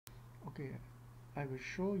Okay, I will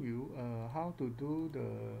show you how to do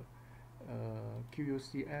the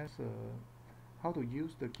qucs, how to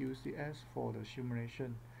use the qucs for the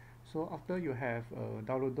simulation. So after you have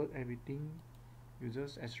downloaded everything, you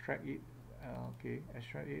just extract it. Okay,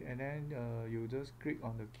 extract it, and then you just click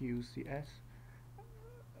on the qucs.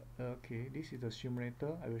 Okay, this is the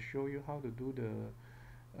simulator. I will show you how to do the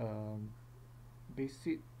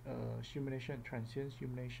basic simulation, transient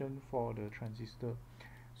simulation for the transistor.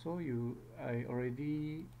 So I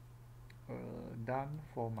already done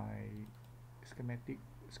for my schematic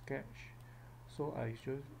sketch. So I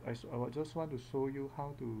would just want to show you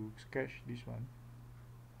how to sketch this one.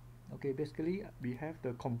 Okay, basically we have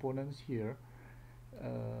the components here.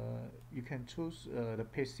 You can choose the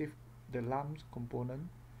passive, the lumps component,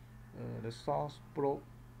 the source, probe,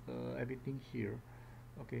 everything here.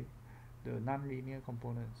 Okay, the non-linear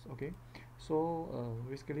components. Okay, so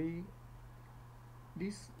basically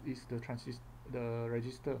this is the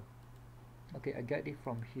register. Okay, I get it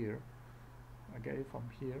from here. I get it from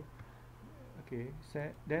here. Okay,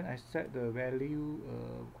 then I set the value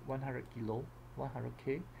 100 kilo,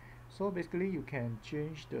 100k. So basically you can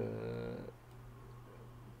change the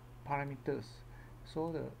parameters.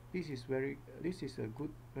 So this is a very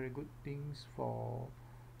good things for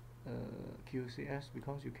QCS,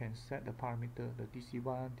 because you can set the parameter, the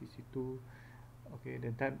DC1, DC2. Okay,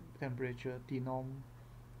 the temperature, T norm,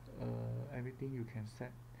 everything you can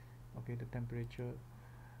set. Okay, the temperature.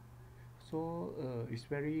 So it's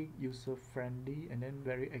very user friendly and then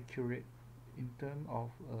very accurate in terms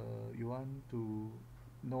of you want to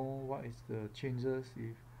know what is the changes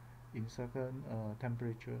if in certain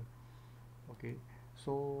temperature. Okay,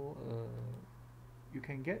 so you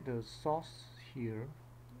can get the source here,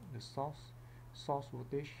 the source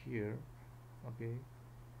voltage here. Okay,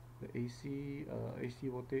 the AC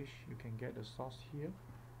voltage, you can get the source here,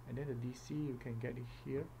 and then the DC you can get it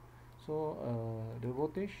here. So the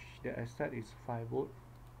voltage that I set is 5 volt,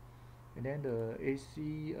 and then the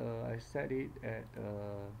AC I set it at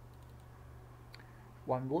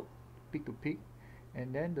 1 volt peak to peak,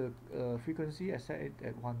 and then the frequency I set it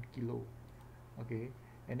at 1 kilo. Okay,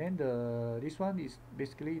 and then this one is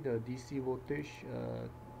basically the DC voltage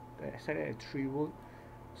I set it at 3 volt,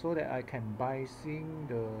 so that I can biasing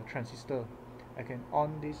the transistor. I can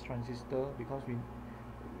on this transistor because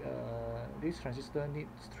this transistor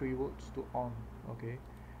needs 3 volts to on. Okay,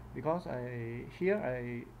 because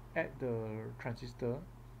I add the transistor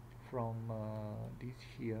from this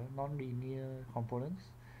here non-linear components,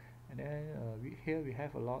 and then here we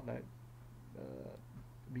have a lot like uh,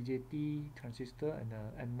 BJT transistor and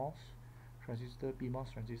nmos transistor,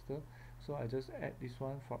 PMOS transistor. So I just add this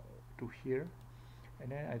one to here,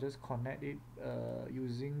 and then I just connect it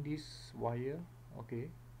using this wire. Okay,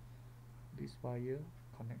 this wire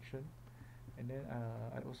connection, and then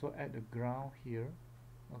I also add the ground here.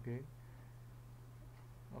 Okay,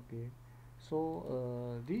 okay,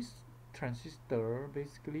 so this transistor,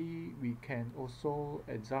 basically we can also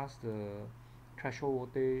adjust the threshold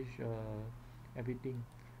voltage, everything.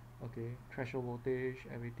 Okay, threshold voltage,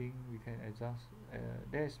 everything we can adjust.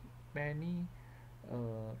 There's many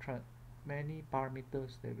many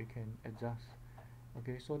parameters that we can adjust.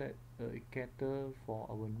 Okay, so that it cater for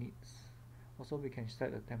our needs. Also we can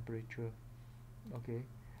set the temperature. Okay,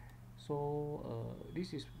 so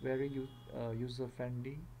this is very user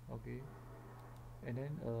friendly. Okay, and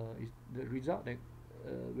then the result that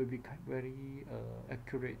will be very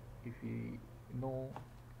accurate if we know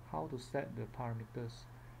how to set the parameters.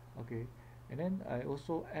 Okay, and then I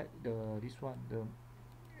also add this one, the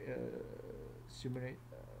simulate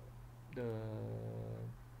the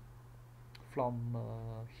from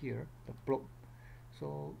here, the probe.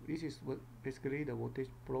 So this is what basically the voltage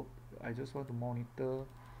probe. I just want to monitor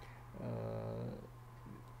uh,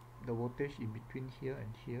 the voltage in between here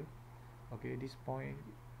and here. Okay, this point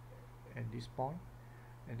and this point,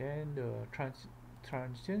 and then the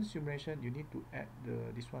transient simulation, you need to add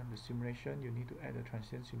this one, the simulation, you need to add the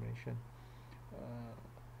transient simulation.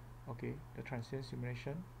 Okay, the transient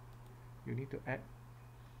simulation you need to add,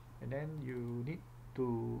 and then you need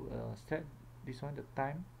to set this one, the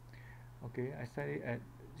time. Okay, I set it at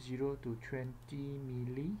 0 to 20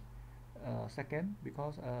 milli second,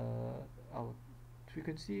 because our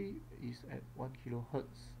frequency is at 1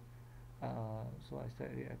 kilohertz. So I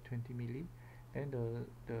set it at 20 milli. Then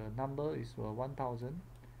the number is 1000.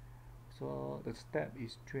 So the step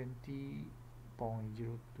is 20.02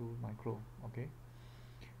 micro. Okay.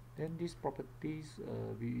 Then these properties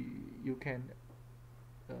you can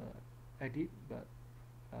edit, but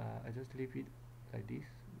I just leave it like this.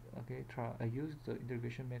 Okay, I use the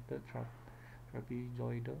integration method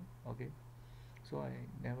trapezoidal. Okay, so I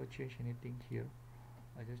never change anything here.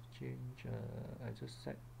 I just change I just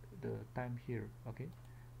set the time here. Okay,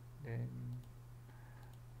 then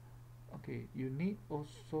okay, you need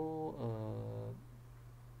also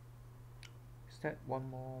set one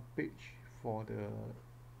more page for the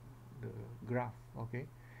graph. Okay,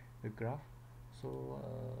 the graph. So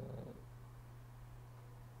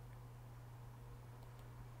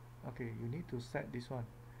okay, you need to set this one.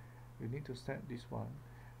 You need to set this one.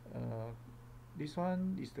 uh, this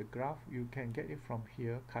one is the graph. You can get it from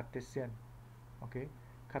here, Cartesian. Okay,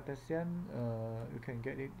 Cartesian, you can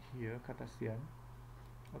get it here, Cartesian.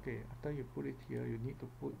 Okay, after you put it here, you need to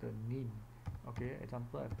put the nim. Okay,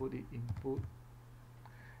 example, I put it input,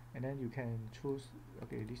 and then you can choose.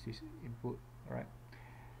 Okay, this is input. Alright,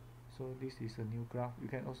 so this is a new graph. You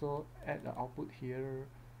can also add the output here.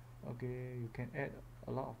 Okay, you can add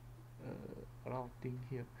a lot of thing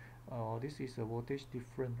here. This is a voltage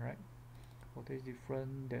different, right? Voltage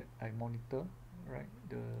different that I monitor, right?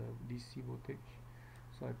 The DC voltage.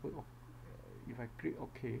 So I put if I click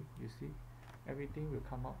OK, you see everything will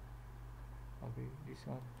come up. Okay, this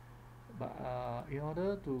one. But in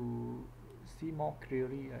order to see more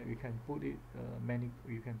clearly, we can put it many.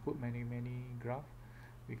 You can put many graph.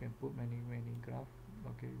 We can put many graph.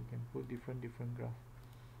 Okay, you can put different graph.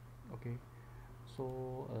 Okay,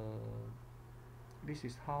 so this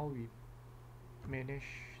is how we manage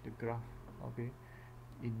the graph. Okay,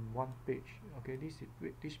 in one page. Okay,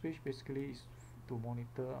 this page basically is to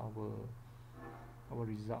monitor our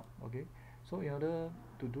result. Okay, so in order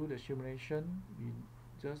to do the simulation, we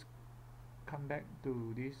just come back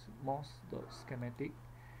to this mos.schematic.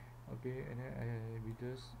 Okay, and then we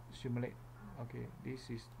just simulate. Okay, this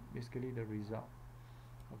is basically the result.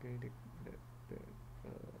 Okay, the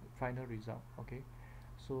final result. Okay,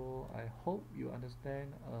 so I hope you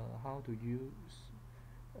understand how to use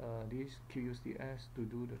this qucs to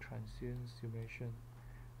do the transient simulation.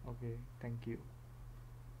 Okay, thank you.